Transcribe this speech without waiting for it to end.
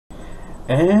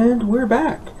And we're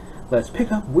back. Let's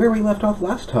pick up where we left off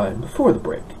last time before the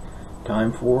break.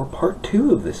 Time for part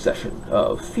 2 of this session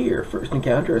of F.E.A.R. First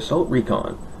Encounter Assault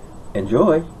Recon.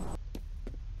 Enjoy!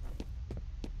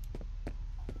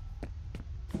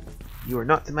 You are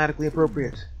not thematically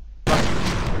appropriate.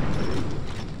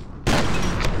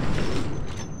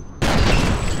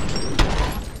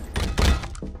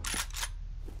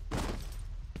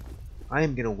 I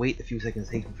am gonna wait a few seconds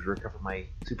to recover my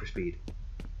super speed.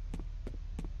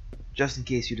 Just in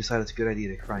case you decide it's a good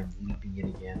idea to try leaping in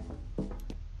again.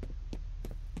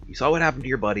 You saw what happened to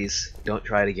your buddies, don't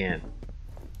try it again.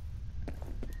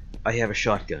 I have a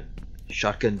shotgun.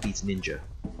 Shotgun beats ninja.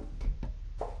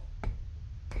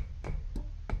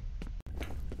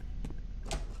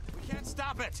 We can't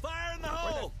stop it! Fire in the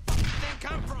hole! Where the fuck did they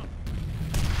come from?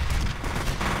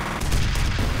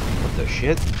 What the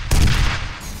shit?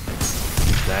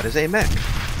 That is a mech.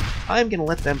 I'm gonna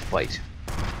let them fight.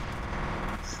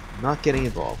 Not getting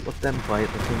involved. Let them fight,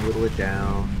 let them whittle it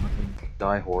down, let them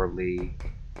die horribly.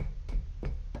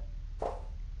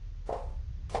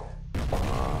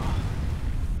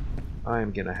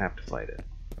 I'm gonna have to fight it.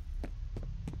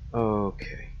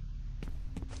 Okay.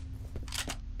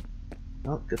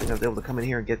 Well, good thing I was able to come in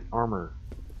here and get armor.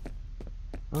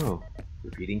 Oh,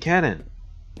 repeating cannon.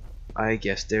 I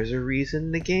guess there's a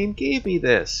reason the game gave me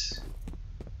this.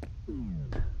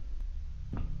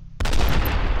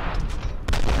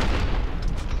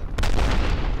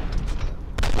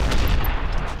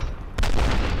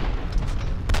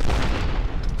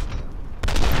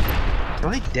 Am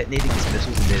I detonating these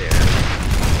missiles in midair?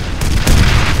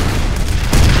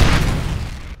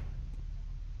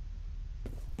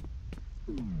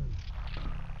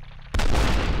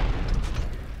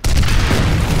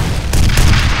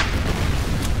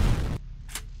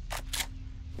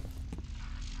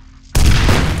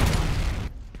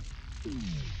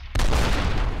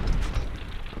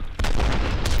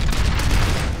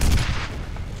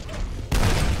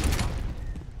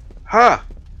 Ha!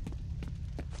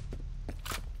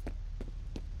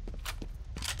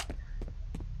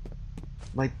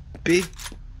 My big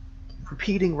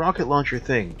repeating rocket launcher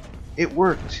thing. It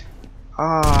worked.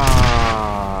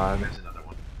 Ah, there's another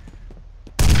one.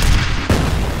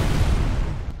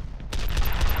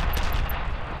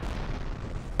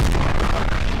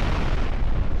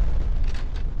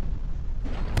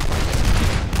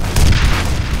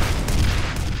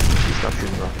 Please stop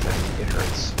shooting rockets at me. It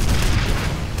hurts.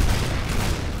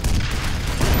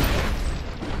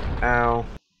 Ow.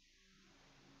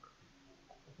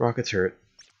 Rockets hurt.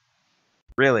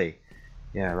 Really?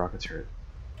 Yeah, rockets hurt.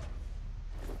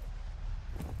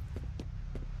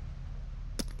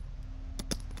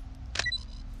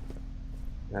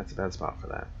 That's a bad spot for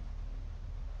that.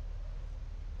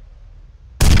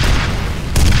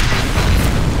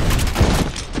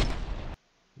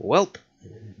 Welp.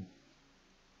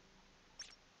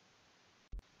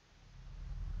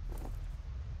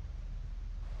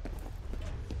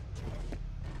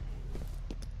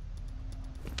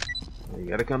 You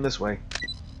gotta come this way.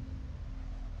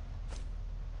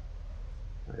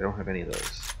 I don't have any of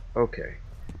those. Okay.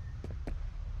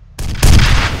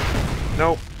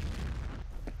 Nope.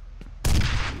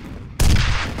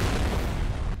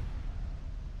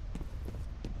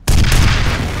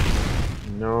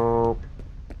 Nope.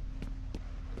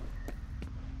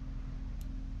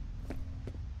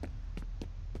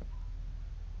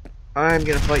 I'm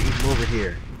gonna fight you from over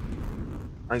here.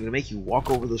 I'm gonna make you walk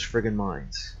over those friggin'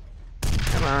 mines.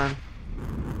 Come on.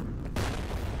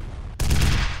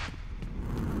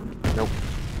 Nope.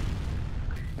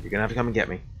 You're gonna have to come and get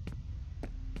me.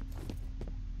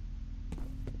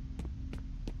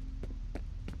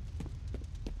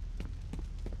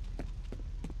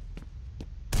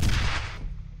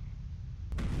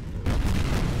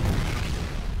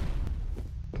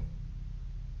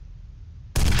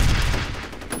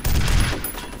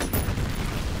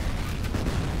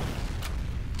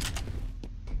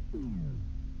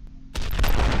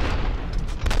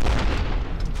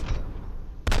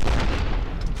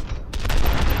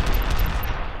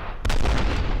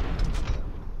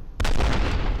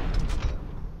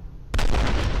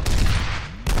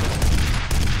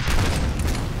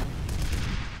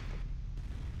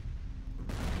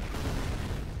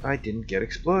 I didn't get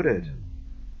exploded.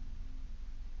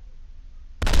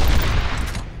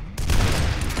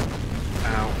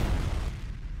 Ow.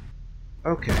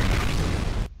 Okay.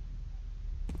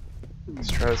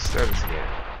 Let's try to start this again.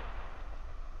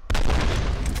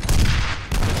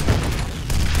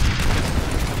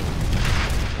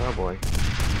 Oh boy.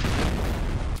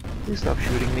 Please stop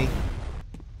shooting me.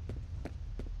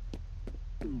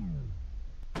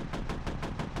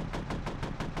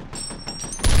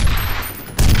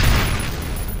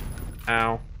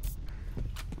 Ow.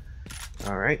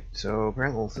 Alright, so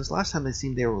apparently since last time it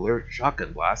seemed they were allergic to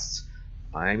shotgun blasts,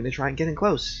 I'm gonna try and get in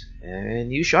close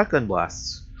and use shotgun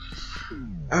blasts.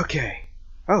 Okay.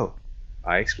 Oh,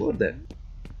 I exploded it.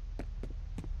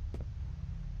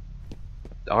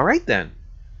 Alright then.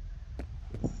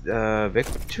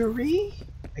 Victory?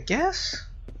 I guess?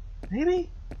 Maybe?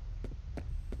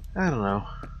 I don't know.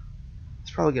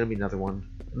 It's probably gonna be another one,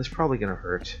 and it's probably gonna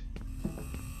hurt.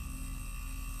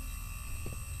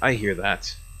 I hear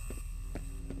that.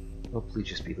 Oh, please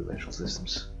just be the electrical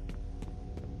systems.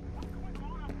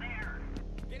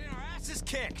 Getting our asses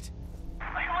kicked.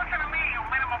 Are you listening to me, you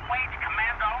minimum wage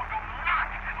commando? Do not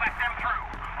let them through,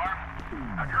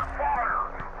 or you're fired.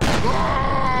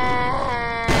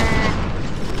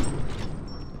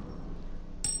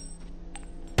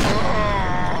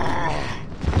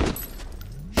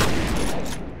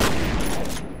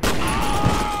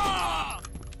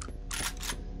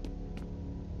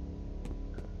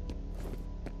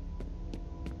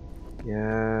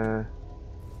 Yeah,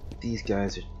 these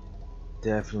guys are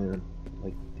definitely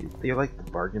like they're like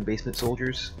the bargain basement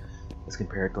soldiers as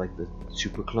compared to like the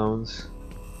super clones.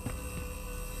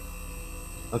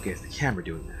 Okay, it's the camera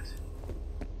doing that.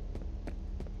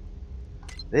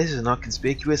 This is not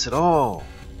conspicuous at all.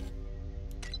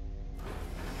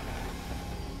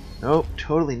 Nope,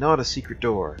 totally not a secret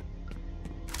door.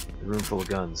 A room full of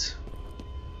guns.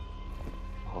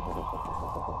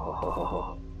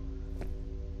 Oh.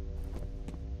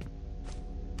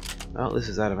 Well, this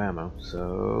is out of ammo,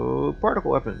 so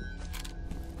particle weapon.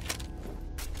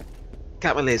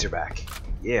 Got my laser back.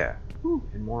 Yeah. Whew,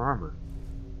 and more armor.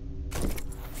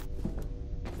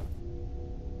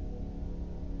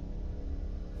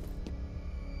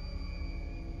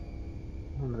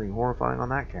 Nothing horrifying on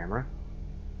that camera.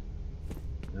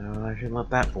 No, I shouldn't let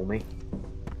that fool me.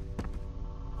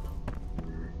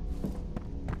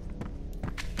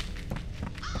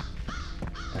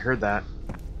 I heard that.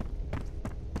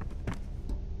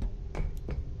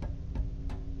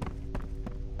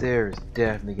 There's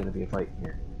definitely going to be a fight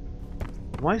here.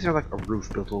 Why is there like a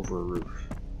roof built over a roof?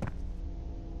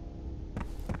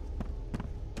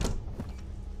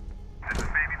 This is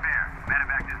Baby Bear.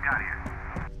 Medevac just got here.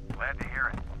 Glad to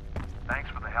hear it. Thanks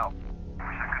for the help. Wish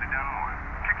I could have done more.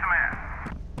 Kick some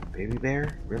ass. Baby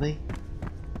Bear? Really?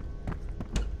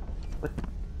 What?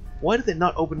 Why did it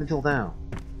not open until now?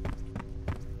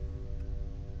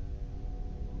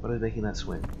 What is making that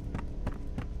swing?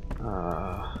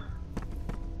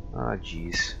 Ah,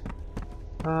 jeez.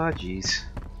 Ah, jeez.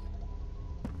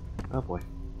 Oh boy.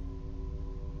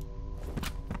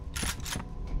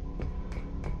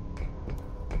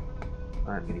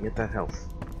 I'm gonna get that health.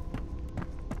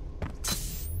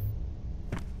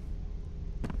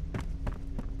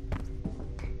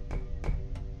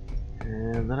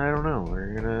 And then I don't know.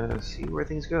 We're gonna see where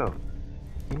things go.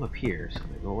 Came up here, so I'm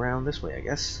gonna go around this way, I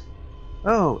guess.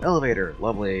 Oh, elevator.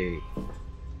 Lovely.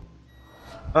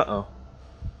 Uh-oh.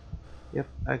 Yep,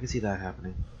 I can see that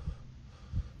happening.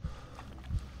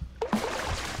 Oh,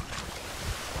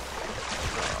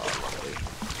 lovely.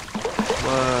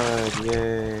 Blood,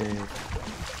 yay.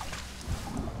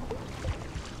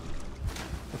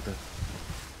 What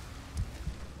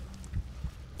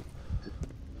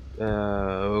the?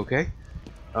 Okay.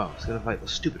 Oh, it's gonna fight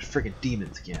those stupid friggin'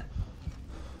 demons again.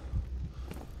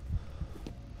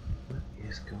 What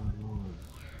is going on?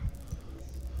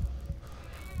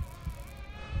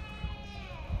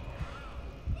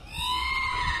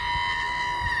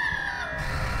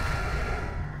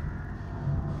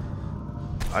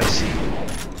 I see.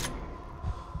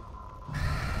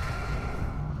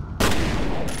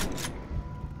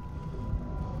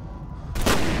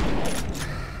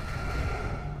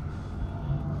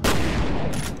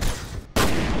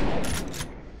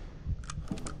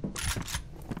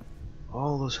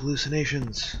 All those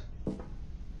hallucinations.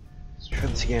 Let's try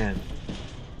this again.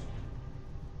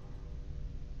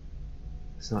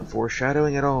 It's not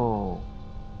foreshadowing at all.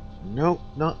 Nope,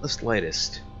 not the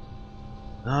slightest.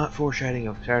 Not foreshadowing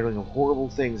of horrible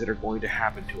things that are going to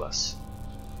happen to us.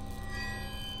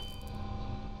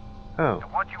 Oh.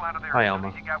 Hi,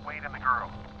 Alma.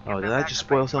 Oh, did I just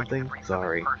spoil something?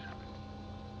 Sorry.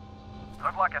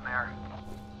 Good luck in there.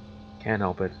 Can't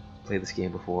help it. Played this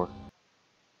game before.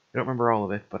 I don't remember all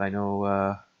of it, but I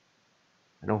know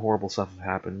horrible stuff have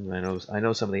happened. I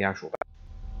know some of the actual.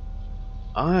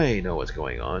 I know what's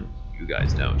going on. You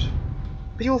guys don't.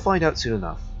 But you will find out soon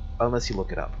enough, unless you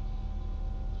look it up.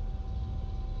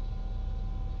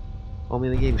 Well, I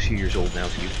mean, the game's a few years old now,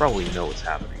 so you probably know what's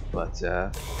happening, but,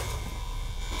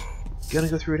 gonna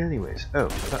go through it anyways. Oh,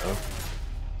 uh-oh.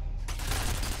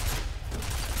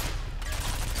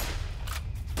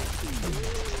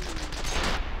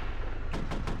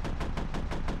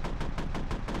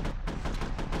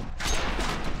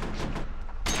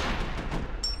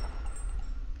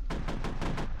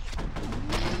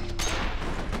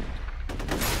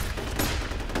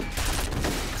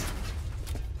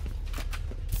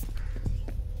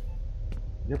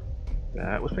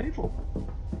 That was painful.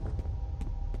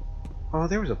 Oh,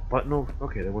 there was a button over...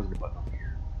 Okay, there wasn't a button over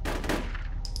here.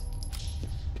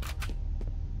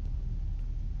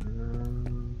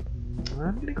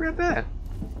 I'm gonna grab that.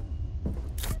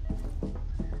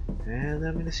 And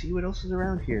I'm gonna see what else is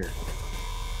around here.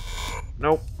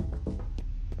 Nope.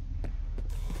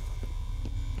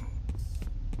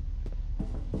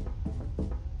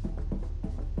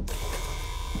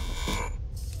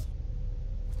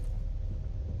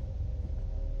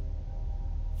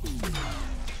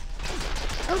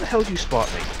 How the hell did you spot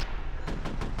me?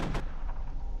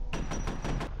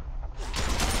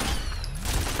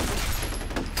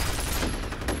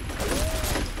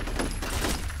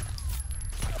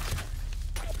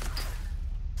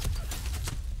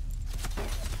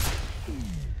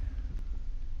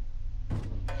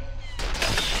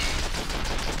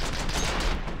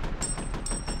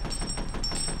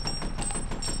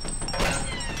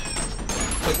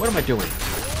 Wait, what am I doing?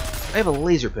 I have a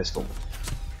laser pistol.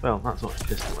 Well, not so much a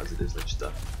pistol as it is just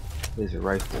a laser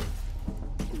rifle.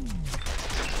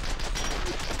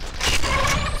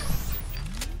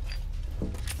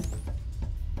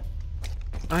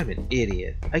 I'm an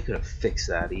idiot. I could have fixed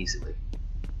that easily.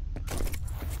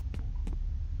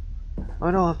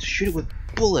 Oh no, I'll have to shoot it with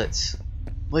bullets!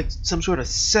 Like some sort of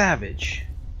savage.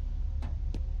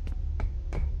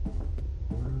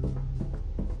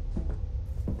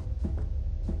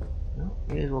 Well,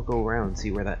 may as well go around and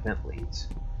see where that vent leads.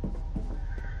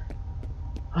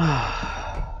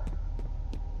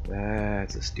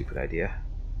 That's a stupid idea.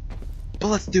 But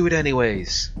let's do it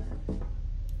anyways!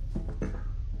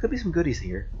 Could be some goodies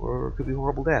here, or it could be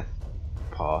horrible death.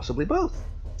 Possibly both.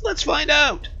 Let's find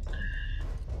out!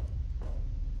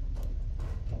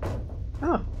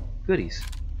 Oh, goodies.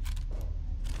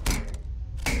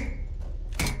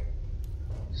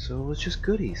 So it's just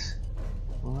goodies.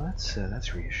 Well,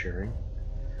 that's reassuring.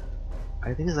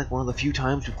 I think it's like one of the few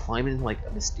times we've climbed in like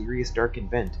a mysterious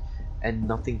darkened vent and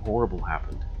nothing horrible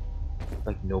happened.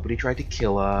 Like nobody tried to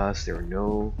kill us, there were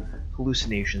no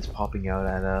hallucinations popping out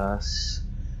at us,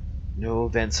 no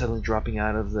vent suddenly dropping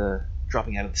out of the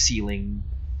ceiling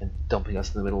and dumping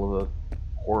us in the middle of a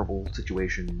horrible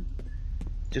situation.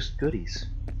 Just goodies.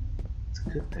 It's a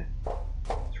good thing.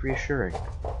 It's reassuring.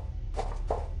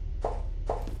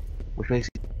 Which makes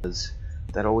it because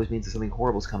that always means that something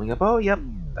horrible is coming up. Oh, yep,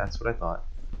 that's what I thought.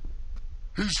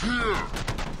 He's here!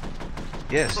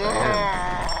 Yes, I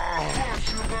am.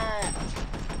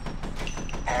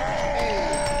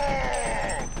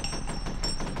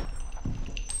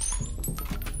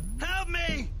 Help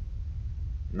me!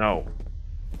 No.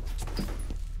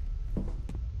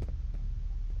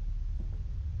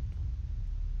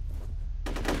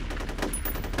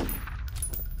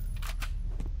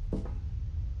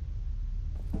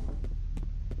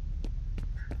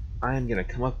 I am gonna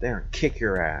come up there and kick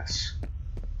your ass.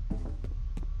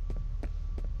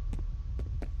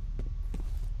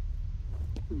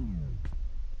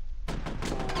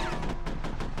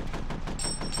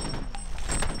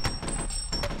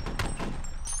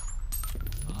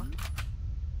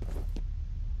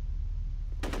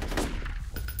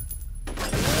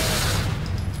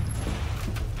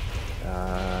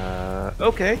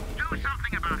 Okay. Do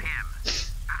something about him.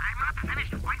 I'm not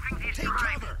finished wiping these Take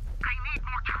drives. cover. I need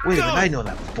more time. Wait a minute, I know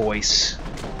that voice.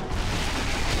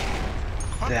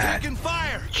 I'm That taking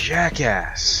fire.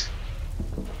 jackass.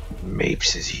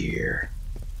 Mapes is here.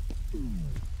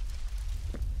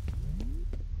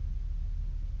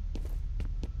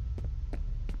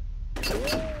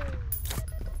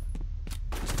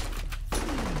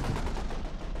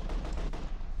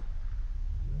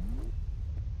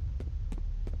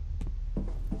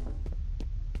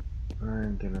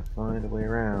 I'm gonna find a way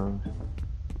around.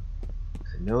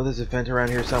 I know there's a vent around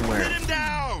here somewhere. Get him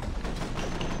down.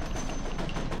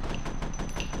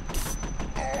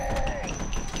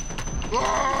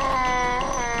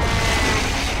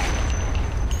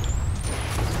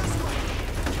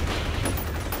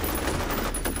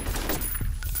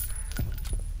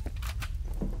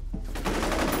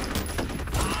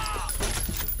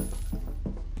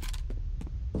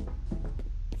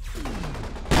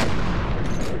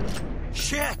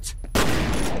 Shit!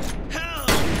 Help!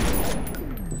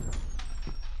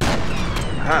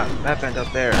 Aha, that vent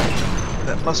up there.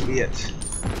 That must be it.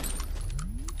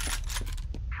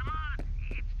 Come on, it's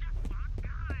just one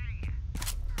guy.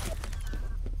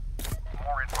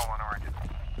 More info on Origin.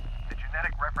 The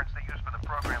genetic reference they used for the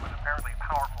program was apparently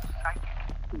powerful psychic.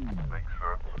 Makes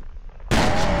sense.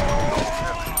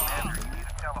 Commander, you need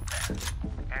a telepath.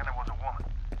 Anna was a woman.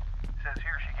 Says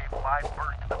here she gave live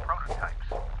birth to the prototypes.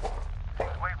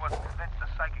 Seems Wade wasn't convinced the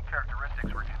psychic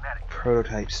characteristics were genetic.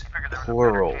 Prototypes. He figured there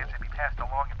Plural. Chance to be passed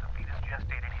along if the fetus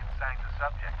gestated inside the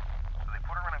subject. So they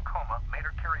put her in a coma, made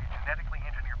her carry a genetically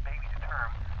engineered baby to term,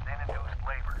 then induced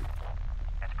labor.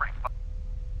 That's pretty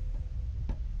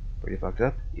Pretty fucked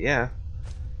up? Yeah.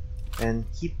 And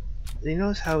you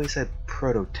notice how he said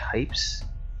prototypes?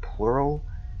 Plural?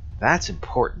 That's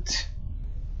important.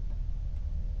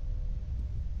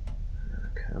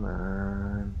 Come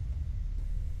on.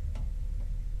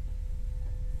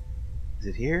 Is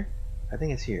it here? I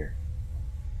think it's here.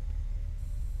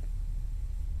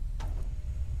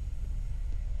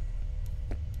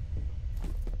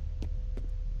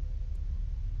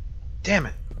 Damn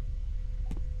it!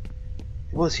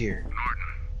 It was here. Norton,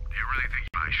 do you really think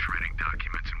by shredding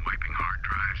documents and wiping hard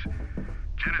drives,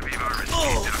 F.E.A.R has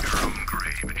dug her own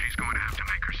grave and she's going to have to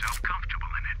make herself comfortable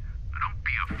in it? Now don't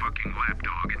be a fucking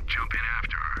lapdog and jump in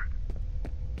after her.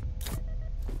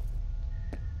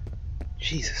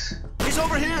 Jesus. He's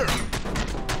over here!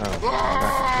 Oh,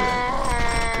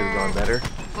 that could have gone better.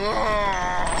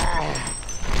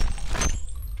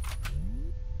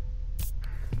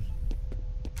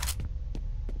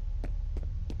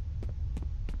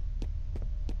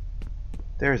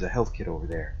 There's a health kit over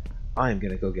there. I am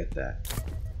gonna go get that.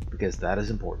 Because that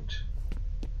is important.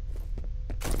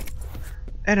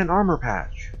 And an armor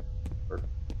patch. Or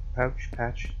pouch?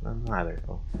 Patch? Neither.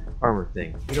 Oh, armor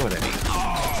thing. You know what I mean.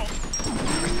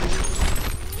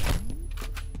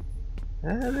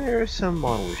 There are some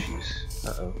model issues.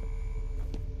 Uh-oh.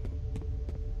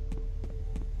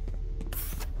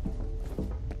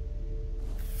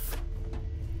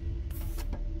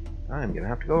 I'm gonna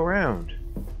have to go around.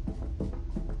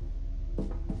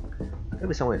 There'll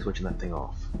be some way of switching that thing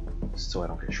off, so I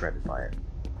don't get shredded by it.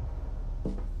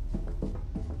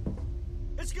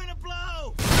 It's gonna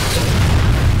blow!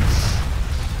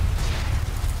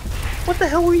 What the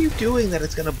hell were you doing that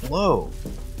it's gonna blow?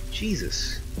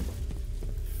 Jesus.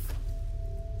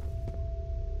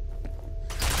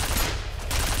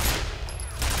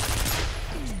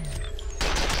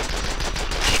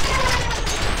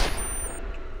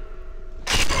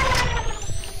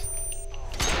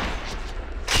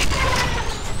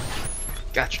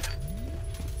 Gotcha.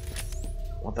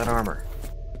 Want that armor.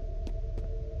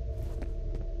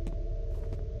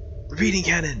 Repeating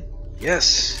cannon!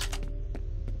 Yes!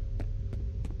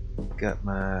 Got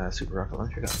my super rocket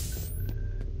launcher gun.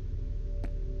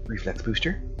 Reflex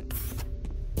booster.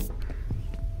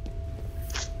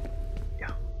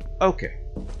 Yeah. Okay.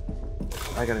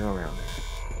 I gotta go around there.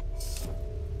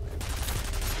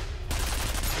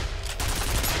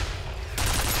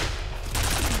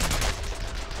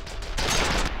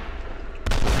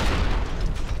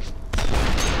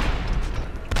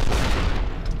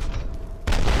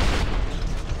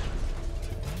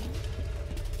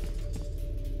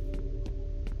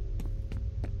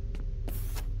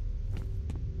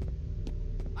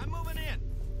 I'm moving in!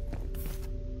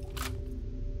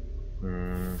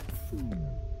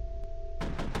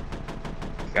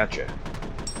 Gotcha.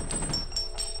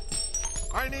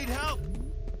 I need help!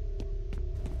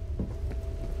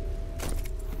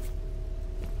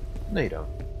 No, you don't.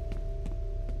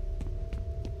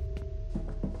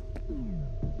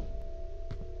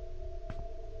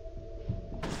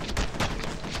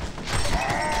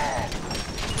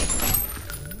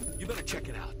 You better check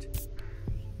it out.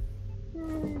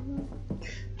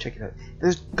 Check it out.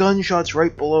 There's gunshots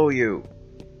right below you.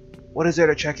 What is there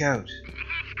to check out? He's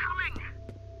coming!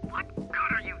 What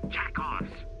good are you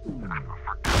jackoffs?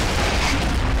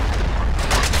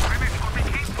 Maybe it's what we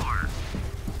came for.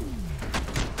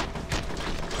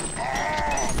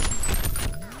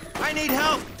 I need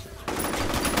help!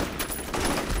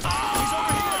 He's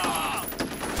over here!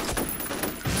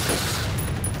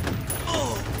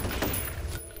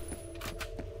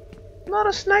 I'm not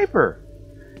a sniper.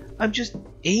 I'm just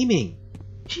aiming.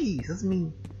 Jeez, doesn't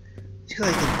mean just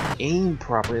because I can aim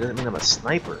properly doesn't mean I'm a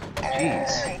sniper.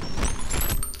 Jeez.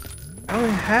 I don't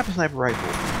even have a sniper rifle.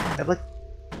 I have like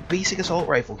basic assault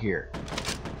rifle here.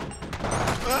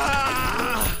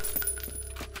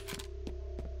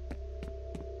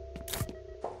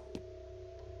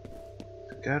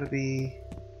 There's gotta be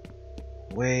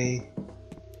a way.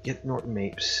 Get Norton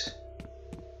Mapes.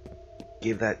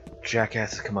 Give that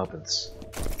jackass a comeuppance.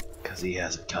 Cause he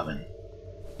has it coming.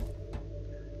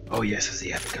 Oh yes, does he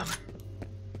have it coming.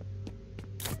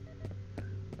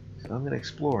 So I'm gonna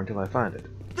explore until I find it.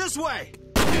 This way!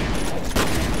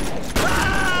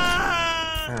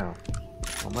 Ow.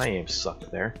 Well, my aim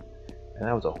sucked there. And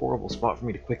that was a horrible spot for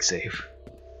me to quick save.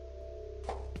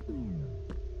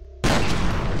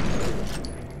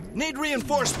 Need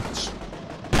reinforcements!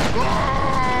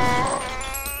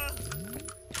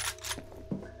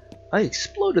 I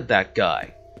exploded that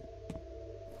guy.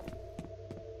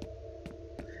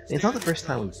 It's not the first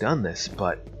time we've done this,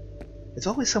 but it's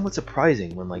always somewhat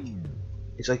surprising when, like,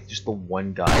 it's like just the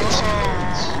one guy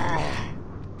explodes.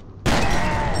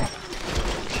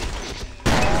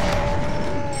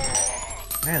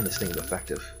 Man, this thing is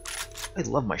effective. I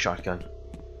love my shotgun.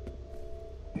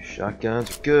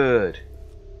 Shotguns are good.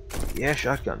 Yeah,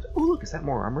 shotguns. Oh, look, is that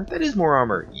more armor? That is more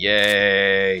armor.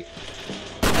 Yay!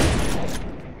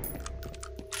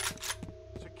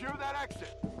 Secure that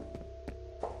exit.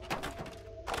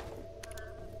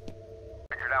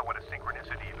 Figured out what a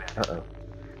synchronicity event is. Uh-oh.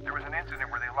 There was an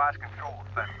incident where they lost control of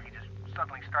F.E.A.R. He just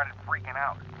suddenly started freaking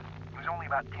out. He was only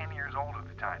about 10 years old at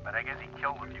the time, but I guess he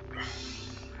killed a few people.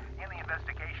 In the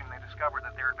investigation, they discovered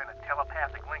that there had been a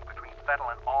telepathic link between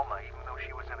F.E.A.R. and Alma, even though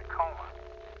she was in a coma.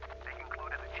 They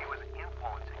concluded that she was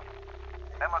influencing him.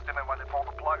 That must have been why they pulled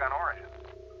the plug on Origin.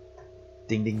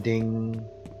 Ding, ding, ding.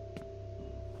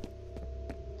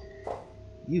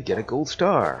 You get a gold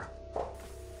star.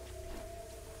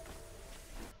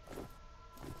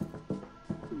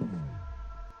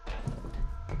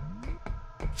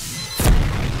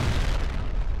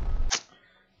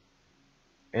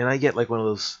 And I get like one of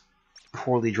those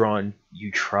poorly drawn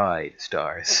 "you tried"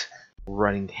 stars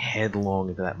running headlong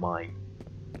into that mine.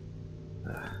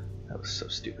 That was so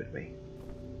stupid of me.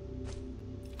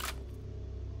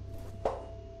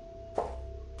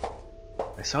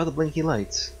 I saw the blinky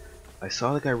lights. I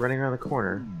saw the guy running around the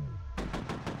corner.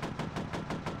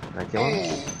 Can I kill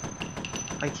him?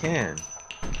 I can.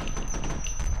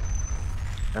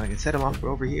 And I can set him off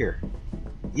over here.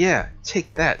 Yeah,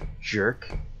 take that,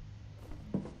 jerk.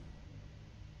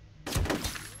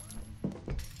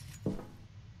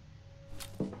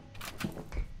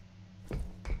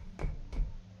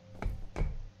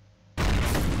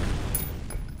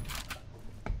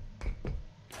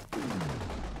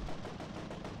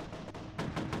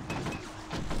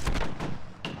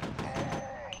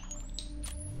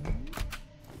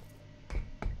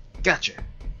 Gotcha!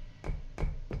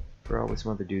 Probably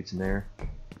some other dudes in there.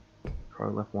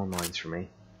 Probably left more mines for me.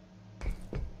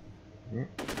 Yeah.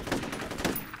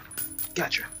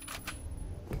 Gotcha!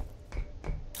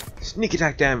 Sneak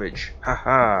attack damage!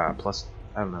 Haha! Plus,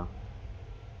 I don't know.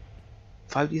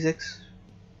 5d6?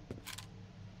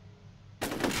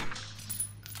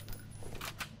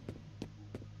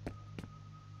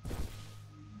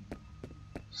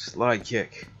 Slide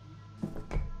kick.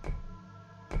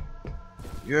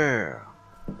 Yeah.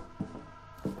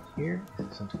 Here? Is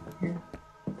there something here?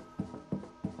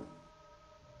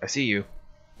 I see you.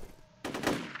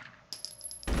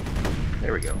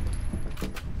 There we go.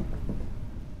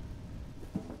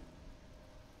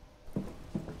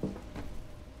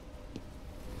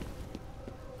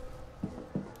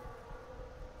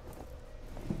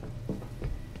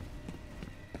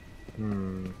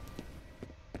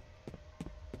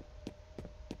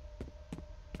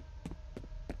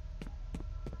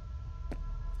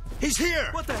 He's here!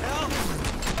 What the hell?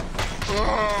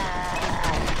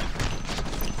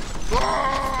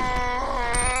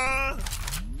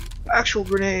 Actual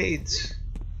grenades!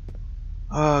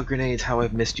 Oh, grenades, how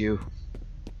I've missed you.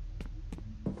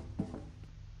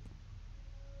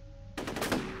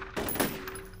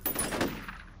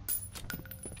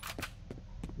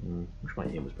 Wish my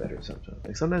aim was better sometimes.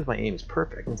 Like, sometimes my aim is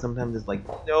perfect, and sometimes it's like,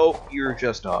 nope, you're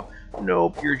just off.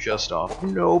 Nope, you're just off.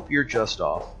 Nope, you're just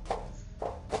off.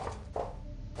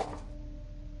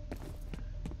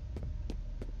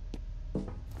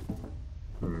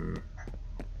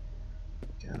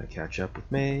 Gonna catch up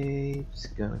with Mapes.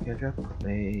 Gonna catch up with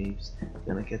Mapes.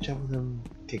 Gonna catch up with him.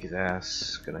 Kick his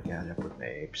ass. Gonna catch up with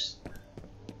Mapes.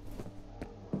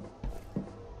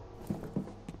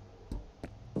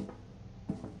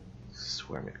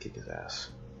 Swear I'm gonna kick his ass.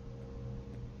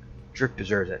 Jerk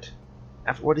deserves it.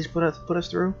 After what he's put us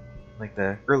through, like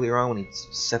the earlier on when he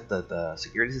set the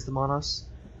security system on us,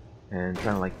 and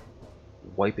trying to like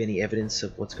wipe any evidence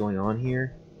of what's going on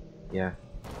here. Yeah,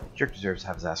 Jerk deserves to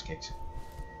have his ass kicked.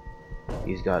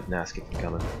 He's got an ass kicking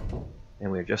coming,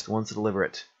 and we are just the ones to deliver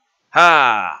it.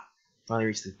 Ha! Finally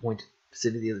reached the point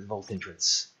vicinity of the vault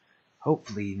entrance.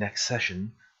 Hopefully, next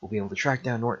session we'll be able to track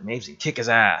down Norton Mapes and kick his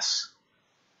ass,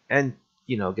 and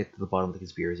you know, get to the bottom of the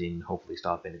conspiracy and hopefully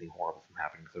stop anything horrible from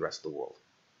happening to the rest of the world.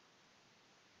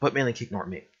 But mainly kick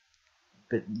Norton's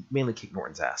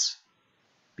ass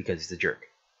because he's a jerk.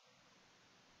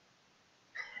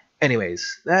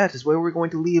 Anyways, that is where we're going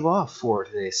to leave off for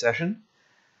today's session.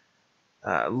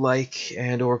 Like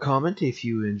and or comment if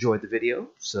you enjoyed the video,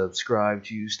 subscribe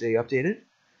to stay updated,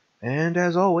 and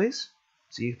as always,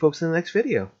 see you folks in the next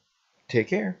video. Take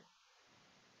care.